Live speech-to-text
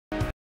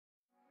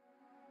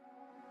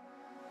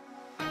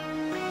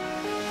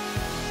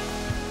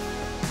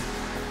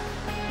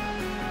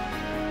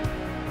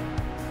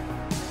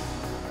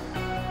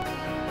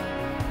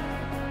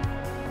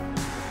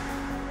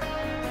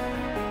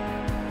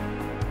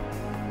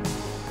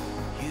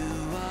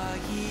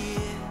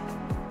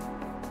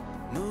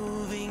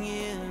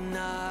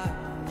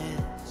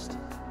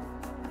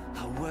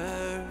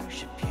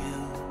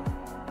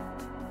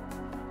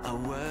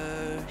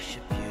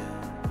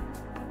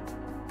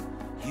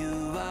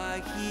are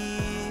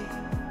here,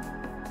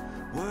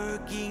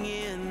 working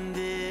in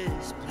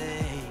this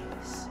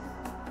place.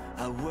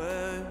 I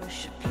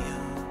worship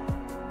you,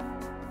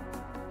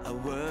 I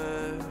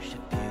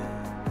worship you.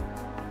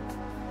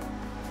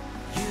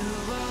 You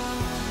are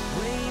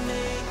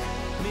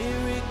waymaker,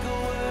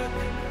 miracle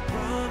worker,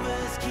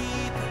 promise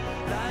keeper,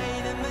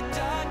 light in the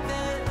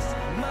darkness.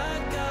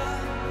 My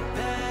God,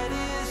 that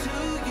is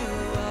who you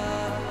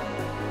are.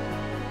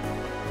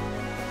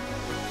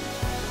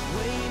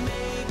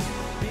 Waymaker,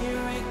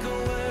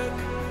 miracle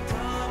worker,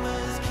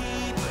 promise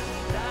keeper,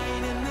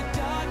 light in the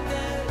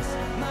darkness.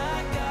 My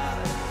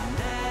God,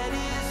 that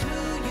is who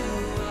you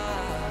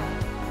are.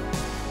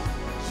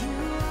 You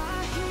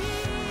are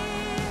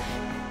here,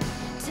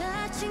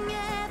 touching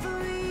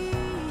every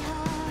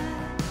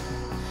heart.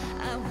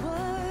 I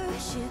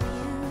worship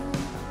you,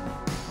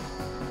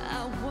 I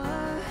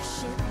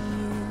worship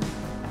you.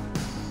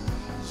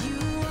 You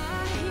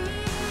are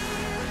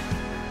here,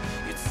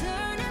 you're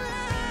turning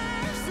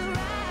lives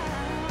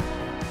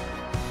around.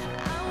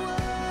 I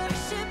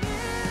worship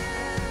you,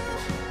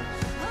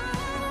 oh,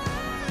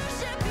 I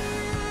worship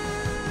you.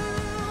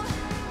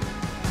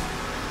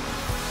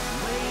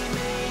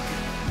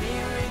 Waymaker,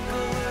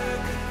 miracle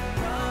worker,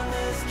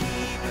 promise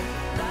keeper,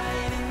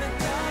 light in the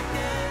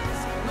darkness.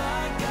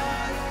 My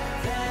God,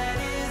 that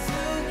is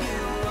who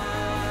you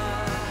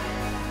are.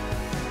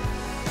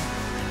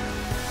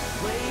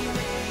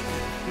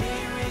 Waymaker,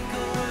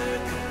 miracle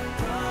worker,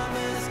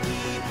 promise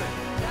keeper,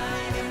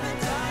 light in the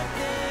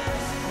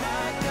darkness.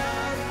 My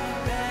God,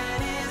 that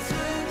is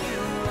who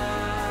you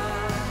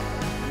are.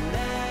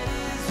 That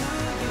is who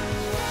you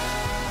are.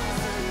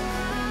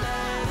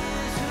 That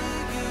is who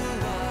you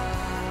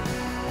are.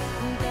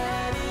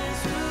 That is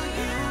who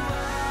you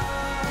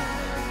are.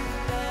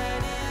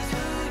 That is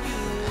who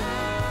you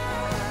are.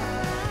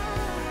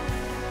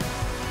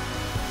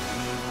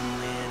 Even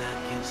when I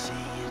can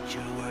see it,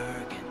 you're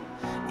working.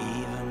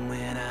 Even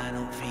when I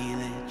don't feel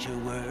it,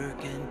 you're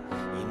working.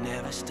 You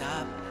never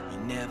stop, you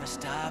never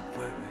stop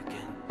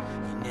working.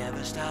 You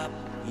never stop,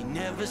 you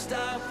never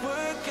stop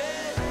working.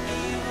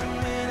 Even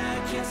when I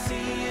can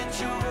see it,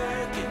 you're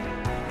working.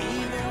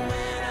 Even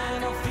when I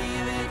don't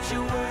feel it,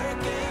 you're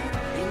working.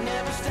 You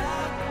never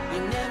stop, you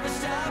never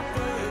stop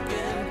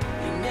working.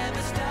 You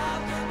never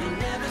stop, you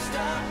never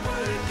stop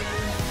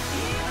working.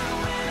 Even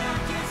when I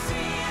can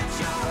see it,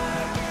 you're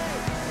working.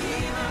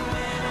 Even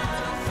when I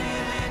don't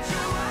feel it,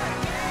 you're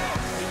working.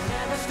 You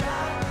never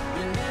stop,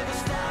 you never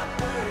stop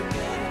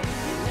working.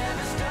 You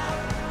never stop,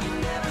 you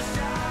never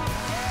stop.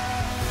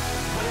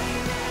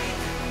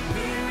 Waymaker,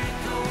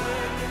 miracle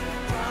worker,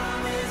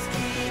 promise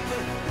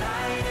keeper,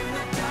 light in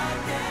the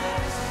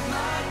darkness.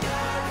 My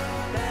God,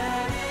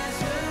 that is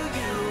who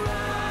you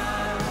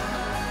are.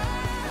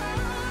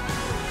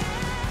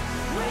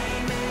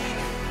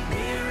 Waymaker,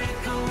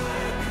 miracle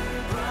worker,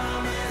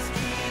 promise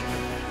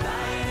keeper,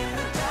 light in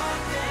the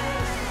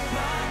darkness.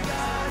 My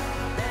God,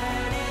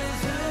 that is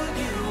who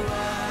you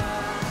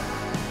are.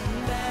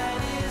 That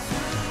is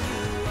who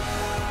you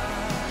are.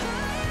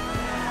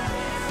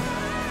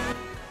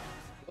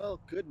 Well,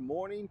 good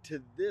morning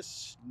to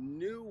this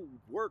new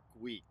work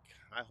week.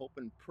 I hope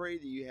and pray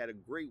that you had a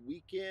great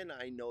weekend.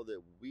 I know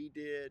that we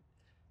did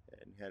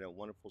and had a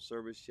wonderful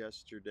service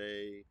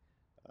yesterday,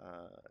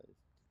 uh,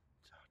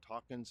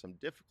 talking some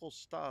difficult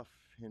stuff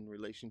in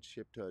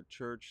relationship to a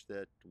church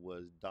that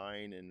was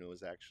dying and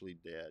was actually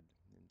dead.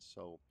 And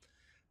so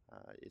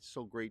it's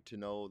so great to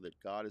know that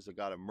God is a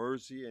God of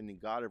mercy and a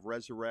God of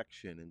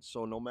resurrection. And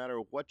so no matter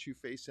what you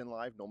face in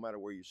life, no matter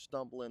where you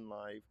stumble in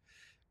life,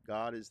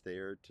 God is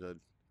there to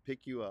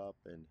pick you up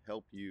and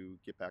help you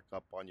get back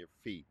up on your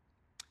feet.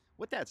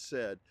 With that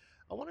said,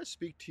 I want to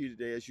speak to you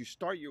today as you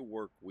start your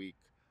work week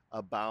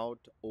about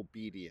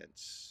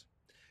obedience.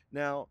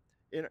 Now,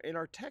 in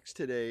our text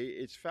today,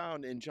 it's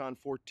found in John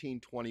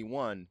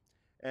 14:21,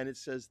 and it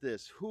says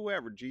this: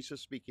 Whoever,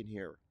 Jesus speaking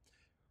here,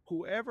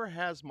 whoever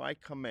has my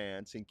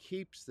commands and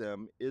keeps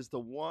them is the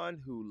one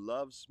who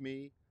loves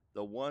me.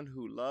 The one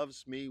who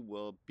loves me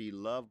will be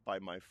loved by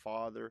my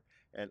Father,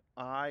 and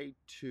I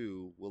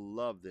too will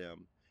love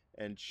them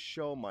and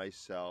show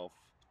myself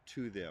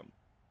to them.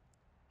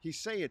 He's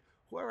saying,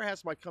 whoever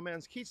has my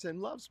commands, keeps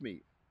them, loves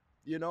me.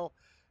 You know,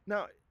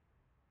 now,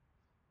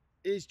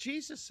 is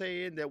Jesus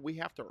saying that we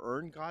have to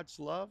earn God's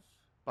love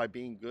by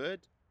being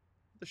good?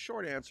 The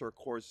short answer, of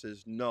course,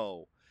 is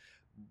no.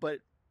 But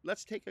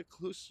let's take a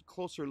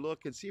closer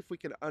look and see if we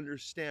can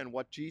understand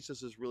what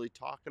Jesus is really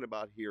talking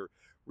about here.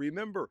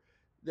 Remember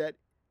that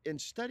in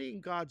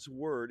studying God's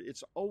word,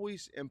 it's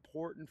always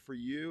important for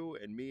you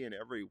and me and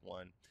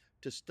everyone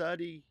to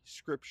study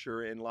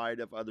scripture in light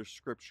of other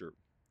scripture.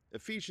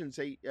 Ephesians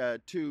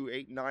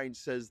 2:8-9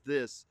 says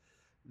this,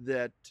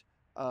 that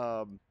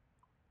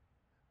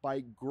by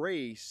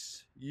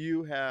grace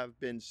you have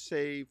been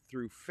saved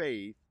through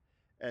faith,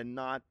 and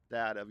not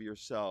that of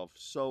yourself.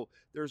 So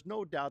there's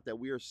no doubt that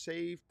we are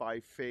saved by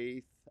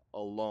faith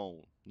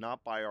alone,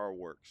 not by our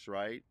works,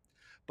 right?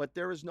 But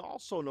there is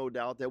also no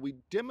doubt that we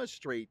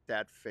demonstrate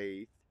that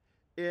faith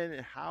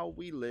in how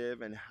we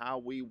live and how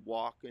we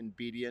walk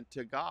obedient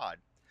to God.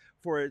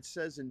 For it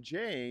says in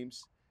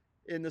James,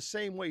 in the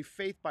same way,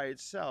 faith by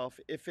itself,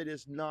 if it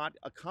is not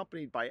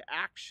accompanied by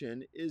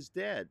action, is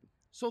dead.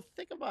 So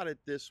think about it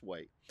this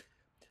way.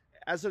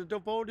 As a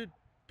devoted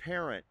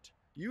parent,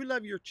 you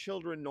love your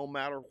children no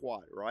matter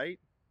what, right?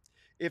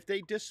 If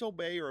they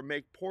disobey or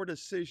make poor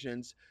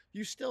decisions,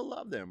 you still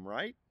love them,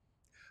 right?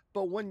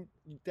 But when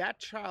that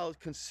child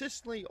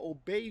consistently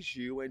obeys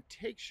you and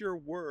takes your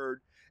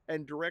word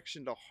and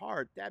direction to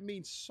heart, that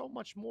means so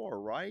much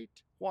more, right?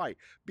 Why?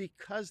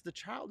 Because the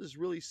child is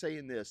really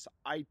saying this: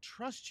 I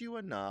trust you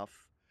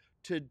enough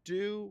to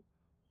do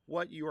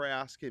what you are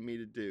asking me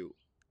to do.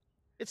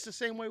 It's the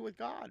same way with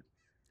God.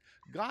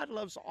 God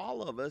loves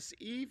all of us,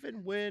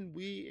 even when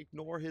we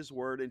ignore his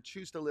word and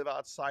choose to live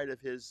outside of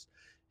his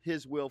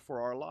will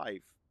for our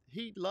life.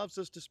 He loves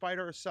us despite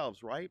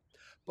ourselves, right?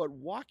 But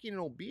walking in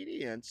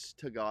obedience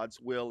to God's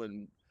will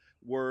and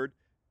word,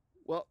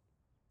 well,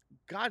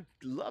 God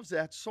loves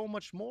that so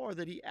much more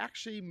that he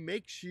actually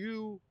makes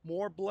you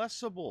more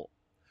blessable.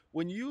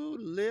 When you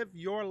live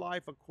your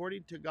life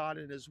according to God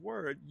and his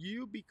word,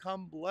 you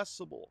become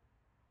blessable.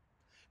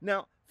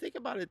 Now, think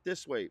about it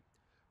this way.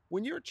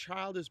 When your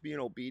child is being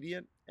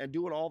obedient and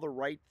doing all the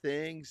right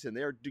things, and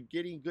they're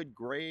getting good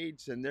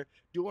grades, and they're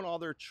doing all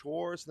their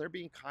chores, and they're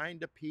being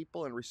kind to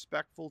people and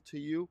respectful to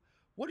you,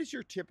 what is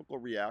your typical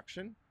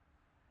reaction?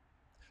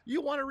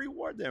 You want to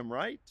reward them,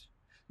 right?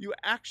 You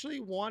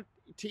actually want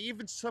to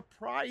even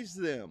surprise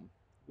them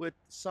with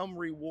some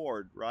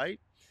reward, right?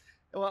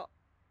 Well,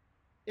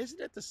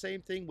 isn't it the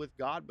same thing with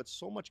God, but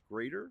so much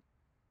greater?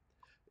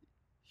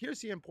 Here's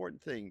the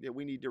important thing that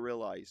we need to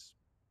realize: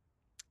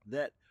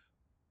 that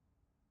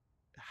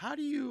how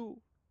do you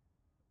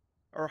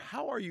or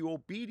how are you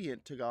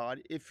obedient to God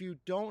if you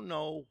don't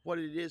know what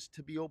it is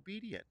to be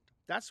obedient?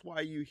 That's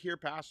why you hear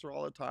Pastor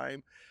all the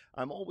time.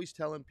 I'm always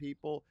telling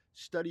people,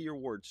 study your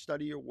word,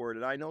 study your word.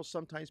 And I know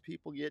sometimes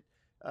people get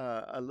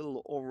a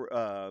little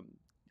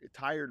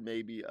tired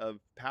maybe of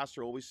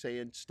Pastor always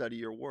saying, study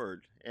your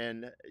word.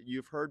 And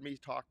you've heard me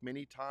talk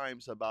many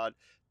times about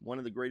one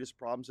of the greatest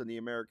problems in the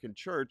American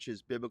church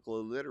is biblical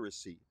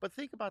illiteracy. But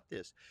think about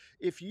this.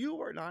 If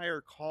you and I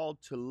are called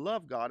to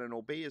love God and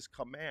obey his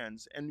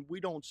commands, and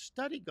we don't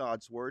study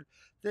God's word,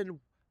 then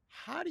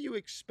how do you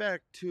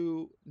expect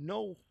to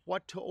know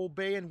what to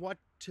obey and what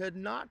to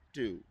not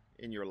do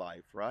in your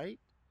life, right?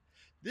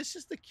 This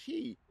is the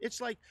key.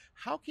 It's like,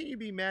 how can you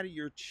be mad at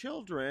your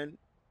children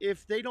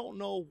if they don't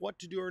know what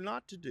to do or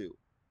not to do?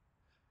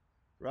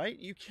 Right?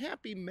 You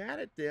can't be mad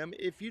at them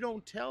if you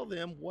don't tell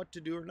them what to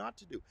do or not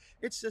to do.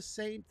 It's the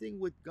same thing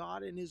with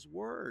God and his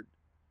word,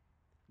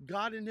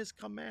 God and his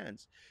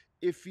commands.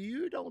 If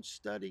you don't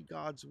study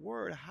God's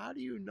word, how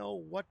do you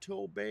know what to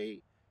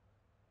obey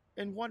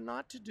and what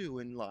not to do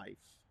in life?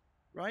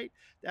 Right?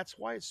 That's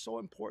why it's so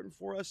important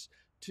for us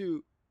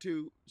to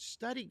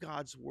study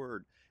God's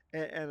word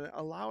and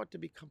allow it to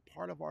become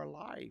part of our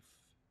life.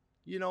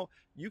 You know,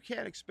 you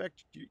can't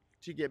expect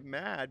to get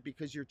mad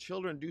because your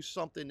children do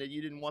something that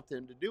you didn't want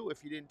them to do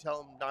if you didn't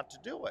tell them not to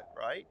do it,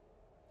 right?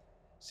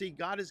 See,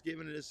 God has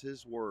given us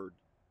his word.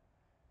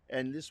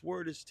 And this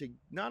word is to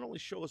not only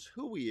show us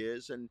who he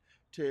is and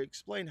to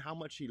explain how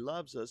much he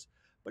loves us,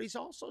 but he's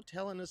also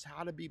telling us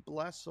how to be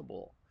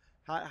blessable,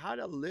 how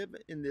to live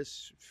in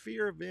this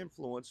sphere of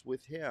influence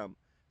with him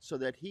so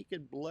that he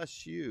can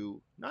bless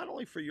you, not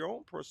only for your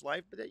own personal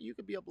life, but that you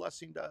could be a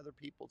blessing to other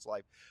people's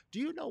life. Do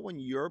you know when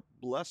you're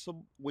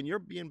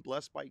being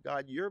blessed by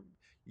God,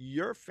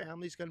 your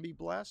family's going to be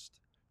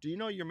blessed? Do you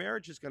know your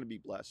marriage is going to be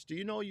blessed? Do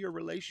you know your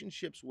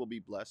relationships will be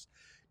blessed?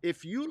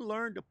 If you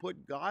learn to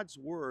put God's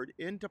word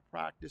into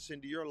practice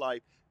into your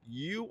life,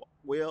 you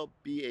will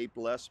be a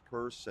blessed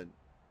person.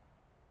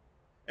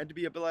 And to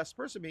be a blessed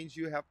person means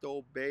you have to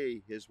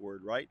obey his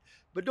word, right?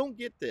 But don't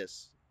get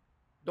this.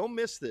 Don't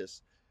miss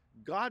this.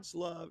 God's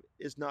love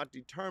is not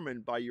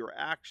determined by your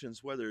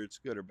actions, whether it's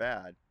good or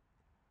bad.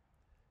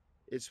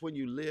 It's when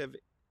you live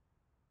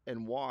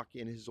and walk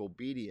in his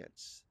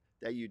obedience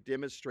that you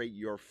demonstrate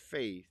your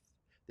faith,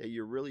 that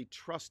you're really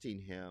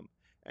trusting him,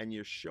 and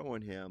you're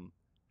showing him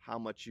how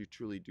much you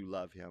truly do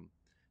love him,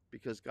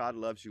 because God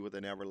loves you with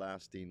an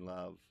everlasting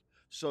love.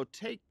 So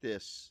take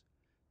this,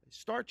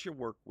 start your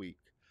work week,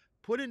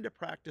 put into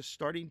practice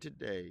starting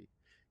today.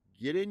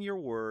 Get in your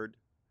word,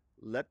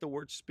 let the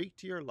word speak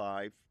to your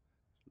life,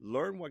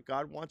 learn what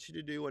God wants you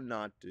to do and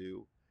not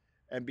do,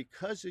 and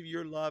because of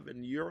your love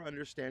and your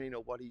understanding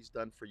of what he's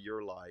done for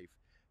your life,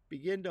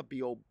 begin to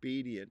be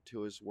obedient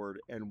to his word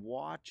and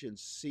watch and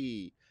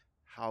see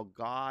how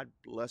God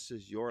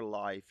blesses your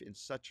life in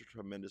such a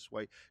tremendous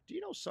way. Do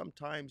you know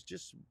sometimes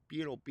just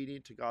being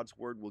obedient to God's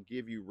word will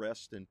give you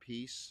rest and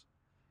peace?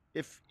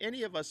 If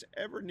any of us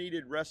ever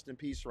needed rest and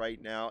peace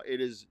right now,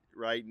 it is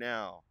right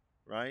now,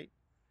 right?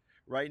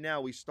 Right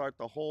now we start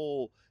the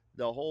whole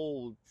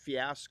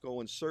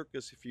fiasco and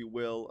circus, if you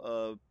will,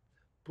 of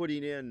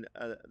putting in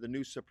the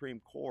new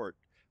Supreme Court.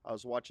 I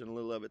was watching a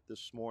little of it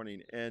this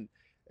morning, and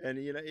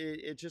you know,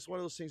 it's just one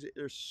of those things that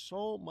there's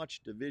so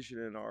much division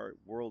in our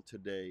world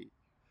today.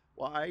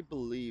 Well, I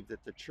believe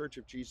that the Church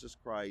of Jesus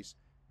Christ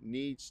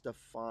needs to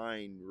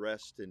find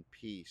rest and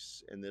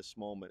peace in this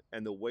moment.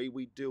 And the way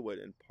we do it,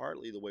 and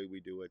partly the way we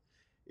do it,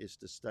 is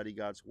to study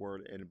God's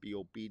word and be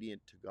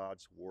obedient to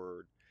God's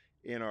word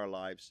in our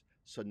lives.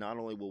 So not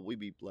only will we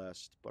be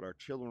blessed, but our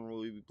children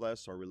will be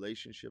blessed, our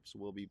relationships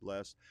will be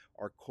blessed,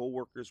 our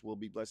co-workers will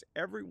be blessed,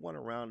 everyone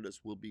around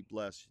us will be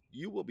blessed.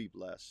 You will be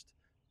blessed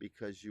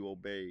because you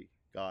obey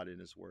God in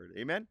his word.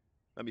 Amen?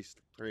 Let me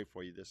pray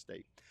for you this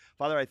day.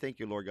 Father, I thank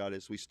you, Lord God,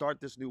 as we start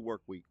this new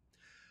work week.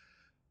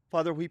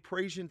 Father, we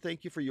praise you and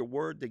thank you for your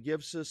word that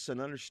gives us an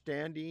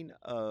understanding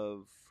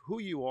of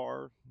who you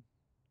are,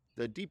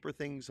 the deeper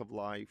things of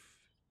life,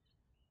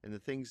 and the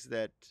things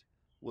that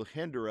will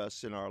hinder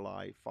us in our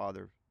life,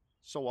 Father.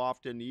 So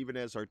often, even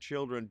as our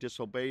children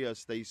disobey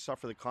us, they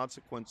suffer the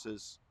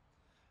consequences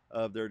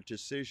of their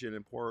decision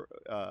and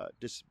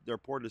their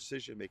poor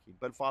decision making.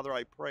 But Father,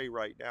 I pray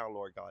right now,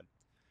 Lord God,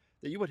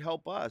 that you would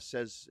help us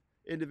as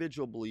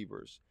individual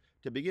believers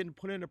to begin to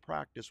put into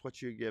practice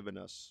what you've given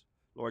us.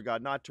 Lord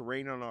God, not to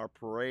rain on our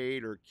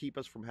parade or keep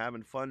us from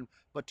having fun,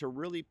 but to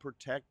really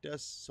protect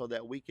us so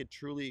that we could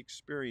truly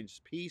experience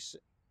peace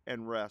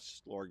and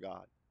rest, Lord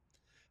God.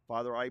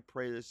 Father, I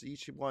pray that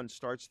each one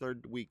starts their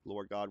week,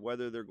 Lord God,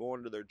 whether they're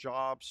going to their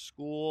job,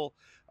 school,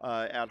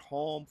 at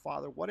home,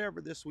 Father,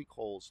 whatever this week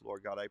holds,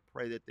 Lord God, I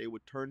pray that they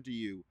would turn to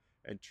you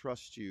and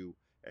trust you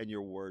and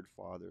your word,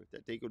 Father,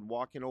 that they could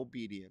walk in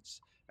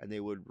obedience and they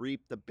would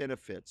reap the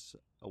benefits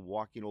of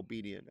walking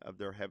obedient of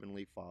their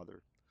heavenly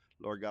Father.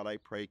 Lord God, I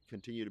pray,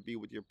 continue to be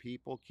with your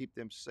people, keep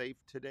them safe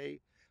today.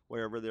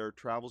 Wherever their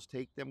travels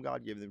take them,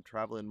 God, give them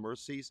traveling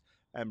mercies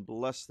and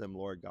bless them,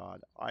 Lord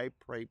God. I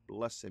pray,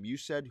 bless them. You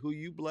said, who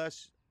you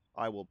bless,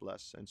 I will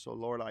bless. And so,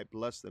 Lord, I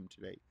bless them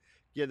today.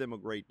 Give them a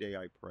great day,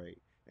 I pray,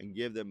 and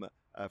give them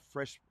a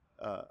fresh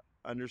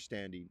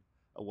understanding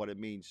of what it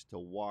means to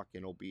walk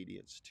in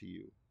obedience to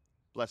you.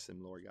 Bless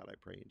them, Lord God, I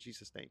pray. In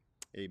Jesus' name,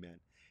 amen.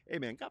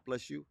 Amen. God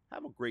bless you.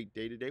 Have a great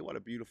day today. What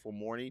a beautiful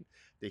morning.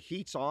 The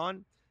heat's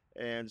on,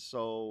 and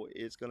so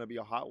it's going to be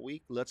a hot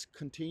week. Let's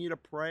continue to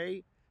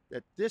pray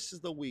that this is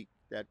the week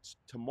that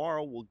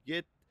tomorrow we'll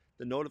get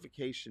the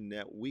notification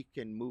that we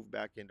can move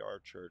back into our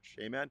church.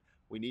 Amen.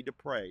 We need to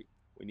pray.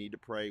 We need to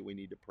pray. We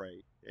need to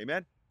pray.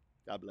 Amen.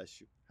 God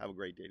bless you. Have a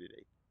great day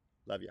today.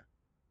 Love you.